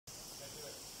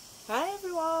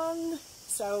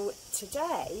So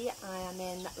today I am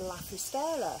in La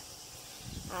Fustera,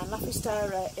 and La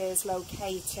Fustera is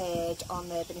located on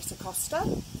the Benissa Coast.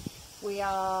 We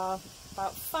are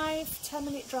about 5-10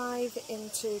 minute drive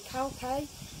into Calpe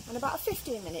and about a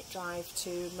 15-minute drive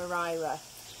to Moraira.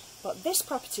 But this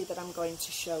property that I'm going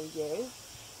to show you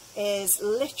is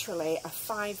literally a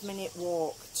 5-minute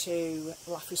walk to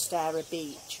La Fustera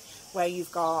beach, where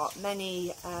you've got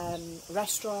many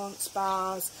restaurants,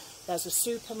 bars. There's a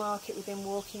supermarket within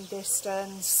walking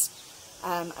distance,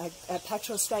 a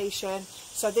petrol station.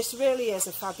 So this really is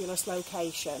a fabulous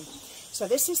location. So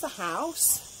this is the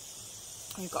house.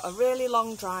 We've got a really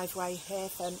long driveway here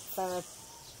for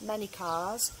many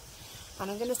cars,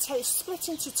 and I'm going to split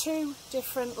into 2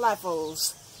 different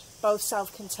levels, both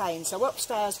self-contained. So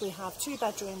upstairs we have 2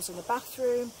 bedrooms and a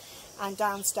bathroom, and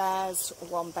downstairs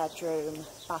 1 bedroom,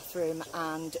 bathroom,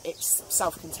 and it's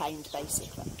self-contained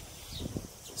basically.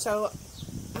 So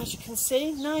as you can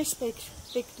see, nice big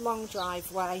long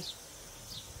driveway.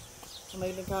 I'm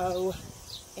going to go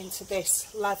into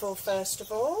this level first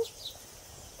of all.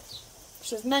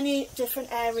 So there's many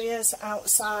different areas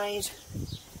outside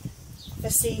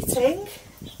for seating,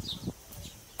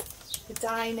 for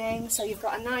dining. So you've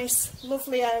got a nice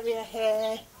lovely area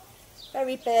here,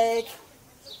 very big.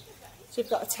 So you've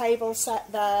got a table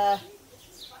set there,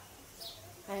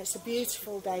 and it's a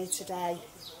beautiful day today.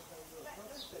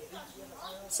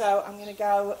 So I'm going to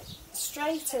go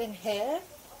straight in here.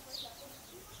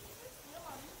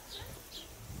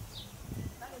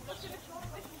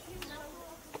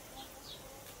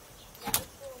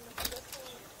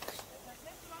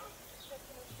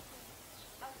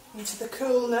 Into the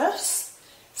coolness.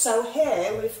 So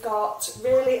here we've got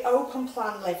really open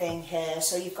plan living here.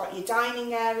 So you've got your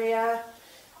dining area,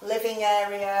 living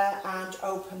area, and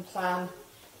open plan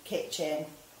kitchen.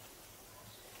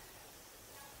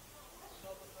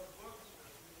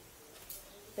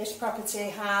 This property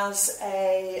has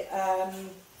a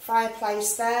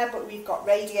fireplace there, but we've got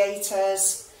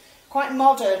radiators, quite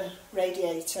modern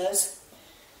radiators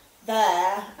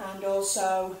there, and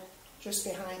also just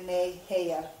behind me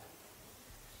here.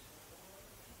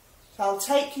 So I'll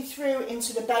take you through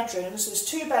into the bedrooms. There's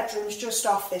 2 bedrooms just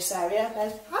off this area.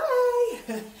 There's,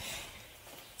 hi!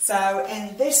 So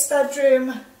in this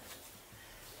bedroom,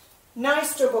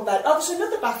 nice double bed. Oh, there's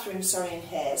another bathroom, sorry, in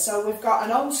here. So we've got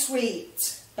an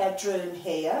ensuite bedroom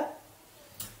here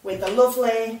with the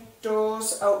lovely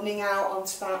doors opening out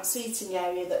onto that seating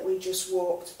area that we just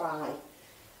walked by.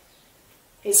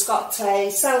 It's got a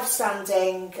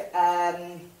self-standing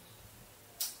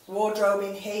wardrobe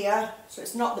in here, so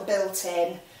it's not the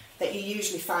built-in that you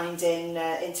usually find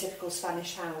in typical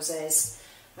Spanish houses.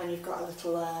 And you've got a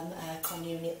little aircon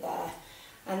unit there,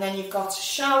 and then you've got a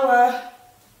shower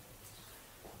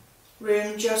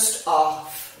room just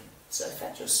off. So if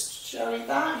I just show you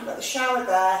that, you've got the shower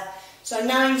there. So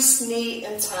nice, neat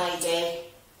and tidy.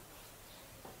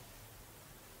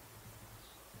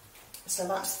 So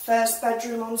that's the first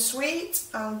bedroom ensuite,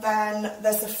 and then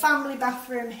there's the family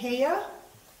bathroom here.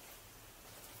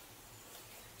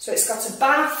 So it's got a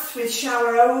bath with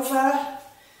shower over,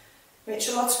 which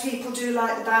a lot of people do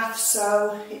like the bath,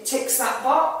 so it ticks that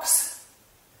box.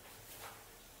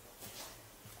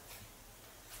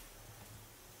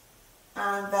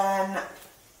 And then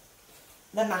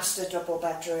the master double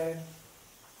bedroom.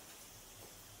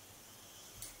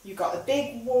 You've got the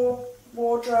big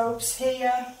wardrobes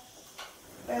here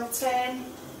built in,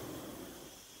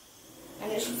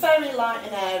 and it's very light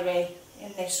and airy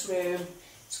in this room.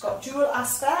 It's got dual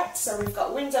aspect, so we've got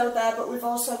a window there, but we've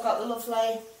also got the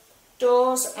lovely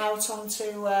doors out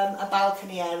onto a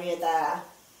balcony area there,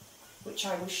 which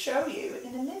I will show you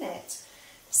in a minute.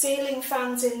 Ceiling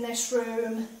fans in this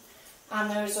room, and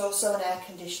there is also an air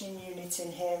conditioning unit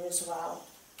in here as well.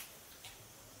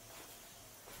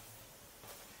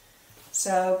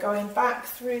 So going back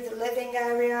through the living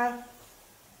area,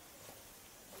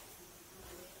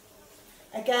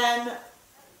 again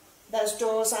there's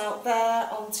doors out there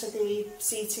onto the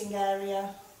seating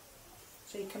area,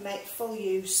 so you can make full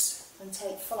use and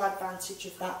take full advantage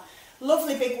of that.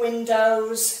 Lovely big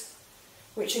windows,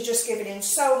 which are just giving in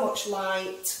so much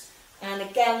light, and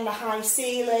again the high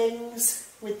ceilings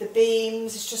with the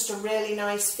beams is just a really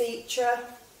nice feature.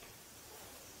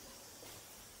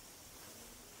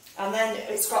 And then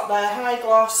it's got the high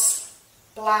gloss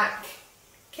black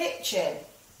kitchen,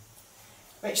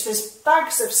 which there's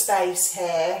bags of space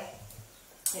here.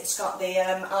 It's got the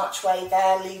archway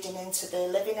there leading into the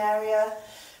living area,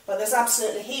 but there's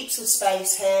absolutely heaps of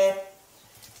space here,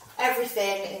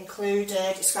 everything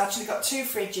included. It's actually got 2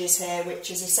 fridges here,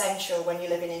 which is essential when you're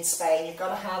living in Spain. You've got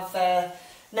to have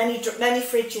many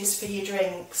fridges for your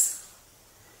drinks.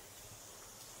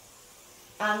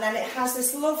 And then it has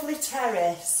this lovely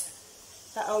terrace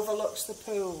that overlooks the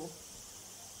pool.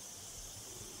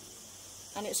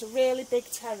 And it's a really big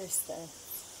terrace there.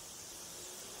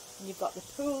 And you've got the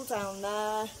pool down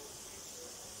there.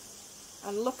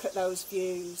 And look at those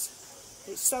views.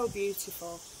 It's so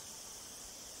beautiful.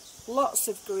 Lots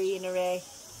of greenery.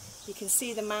 You can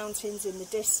see the mountains in the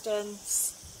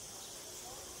distance.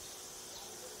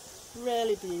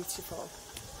 Really beautiful.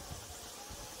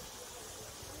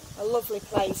 A lovely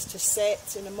place to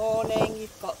sit in the morning.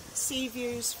 You've got sea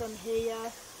views from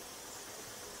here.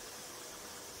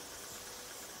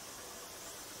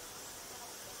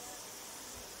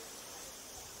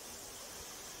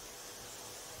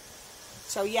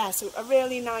 So yes, a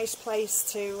really nice place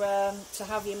to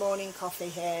have your morning coffee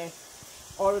here,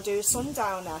 or do a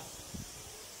sundowner.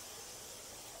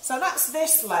 So that's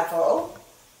this level.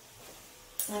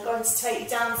 I'm going to take you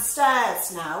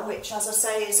downstairs now, which, as I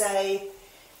say, is a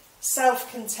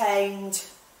self-contained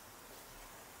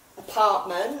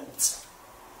apartment.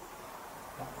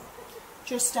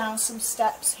 Just down some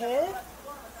steps here.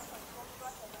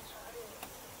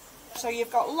 So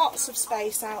you've got lots of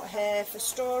space out here for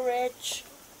storage,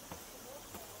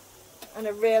 and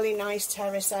a really nice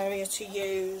terrace area to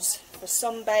use for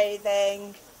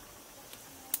sunbathing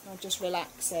or just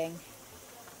relaxing.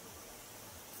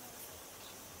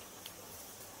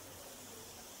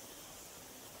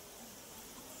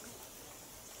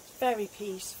 Very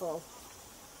peaceful.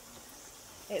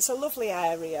 It's a lovely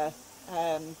area,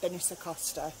 Benissa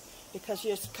Coast, because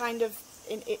you're kind of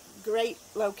in a great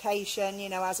location, you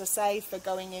know, as I say, for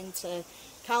going into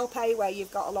Calpe, where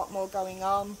you've got a lot more going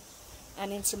on,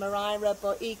 and into Marira,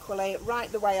 but equally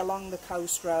right the way along the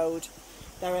coast road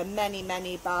there are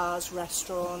many bars,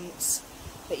 restaurants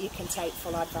that you can take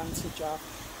full advantage of.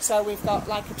 So we've got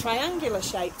like a triangular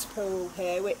shaped pool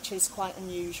here, which is quite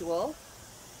unusual.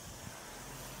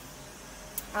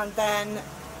 And then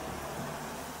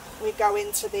we go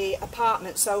into the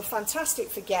apartment, so fantastic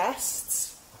for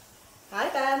guests. Hi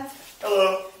Ben.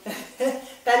 Hello.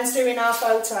 Ben's doing our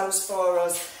photos for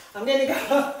us. I'm going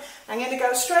to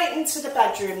go straight into the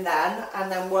bedroom then,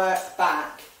 and then work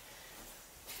back.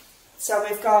 So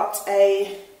we've got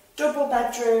a double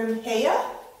bedroom here,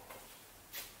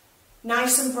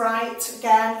 nice and bright.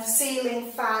 Again,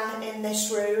 ceiling fan in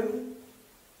this room.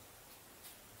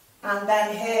 And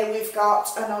then here we've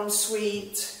got an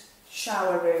ensuite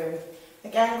shower room.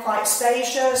 Again, quite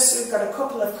spacious. We've got a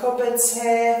couple of cupboards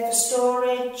here for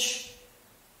storage.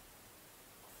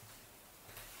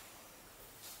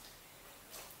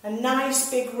 A nice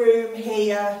big room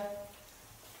here.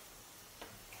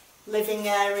 Living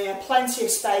area, plenty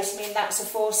of space. I mean, that's a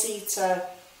 4-seater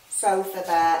sofa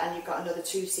there, and you've got another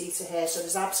 2-seater here, so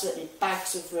there's absolutely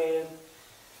bags of room.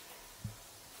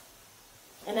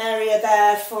 An area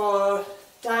there for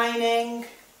dining,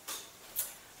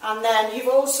 and then you've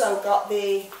also got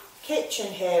the kitchen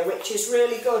here, which is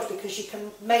really good because you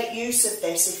can make use of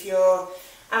this if you're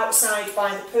outside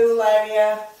by the pool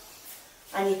area,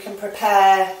 and you can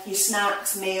prepare your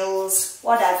snacks, meals,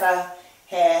 whatever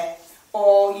here,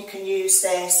 or you can use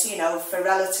this, you know, for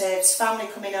relatives, family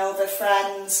coming over,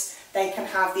 friends. They can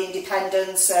have the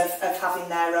independence of having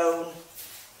their own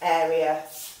area,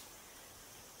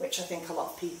 which I think a lot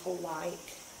of people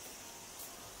like.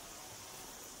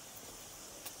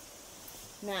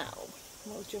 Now,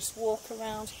 we'll just walk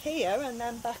around here and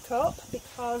then back up,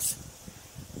 because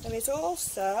there is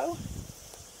also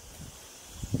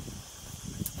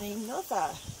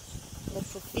another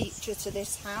little feature to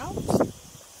this house.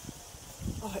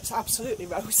 Oh, it's absolutely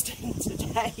roasting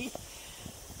today.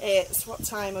 It's, what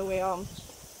time are we on?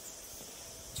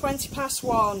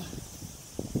 1:20.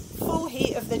 Full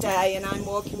heat of the day, and I'm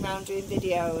walking around doing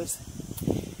videos.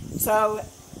 So,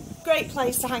 great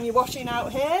place to hang your washing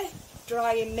out here,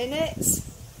 dry in minutes.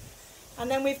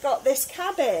 And then we've got this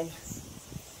cabin,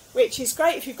 which is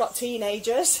great if you've got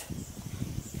teenagers.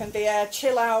 Can be a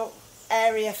chill out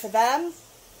area for them,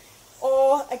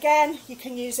 or again you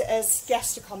can use it as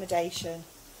guest accommodation.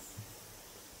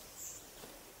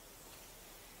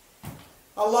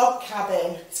 A log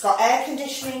cabin. It's got air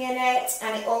conditioning in it,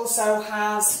 and it also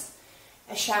has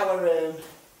a shower room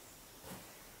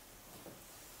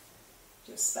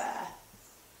just there.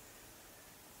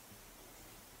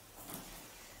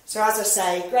 So as I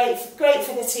say, great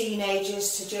for the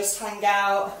teenagers to just hang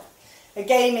out. A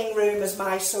gaming room, as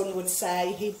my son would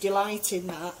say. He'd delight in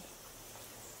that.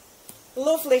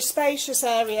 Lovely spacious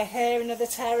area here, another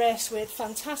terrace with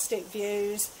fantastic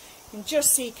views. You can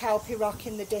just see Calpe Rock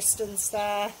in the distance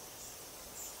there.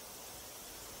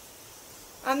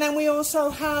 And then we also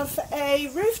have a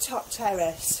rooftop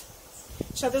terrace.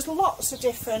 So there's lots of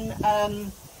different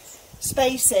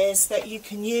spaces that you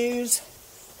can use,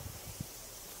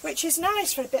 which is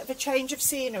nice for a bit of a change of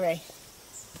scenery.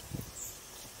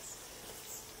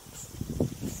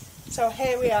 So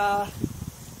here we are,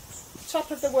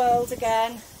 top of the world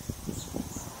again.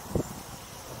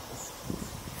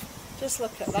 Just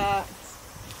look at that.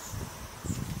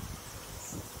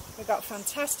 We've got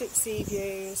fantastic sea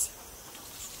views.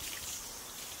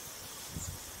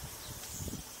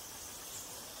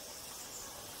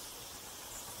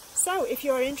 So if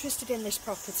you're interested in this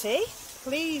property,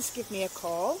 please give me a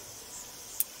call.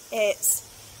 It's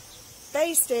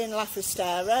based in La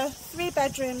Fustera, 3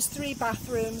 bedrooms, 3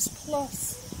 bathrooms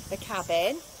plus a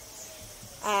cabin.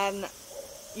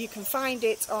 You can find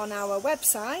it on our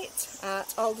website at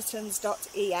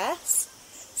Aldertons.es.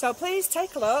 So please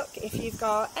take a look. If you've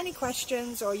got any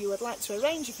questions or you would like to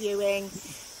arrange a viewing,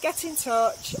 get in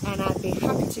touch and I'd be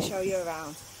happy to show you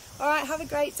around. Alright, have a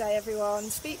great day everyone.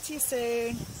 Speak to you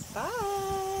soon.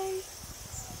 Bye.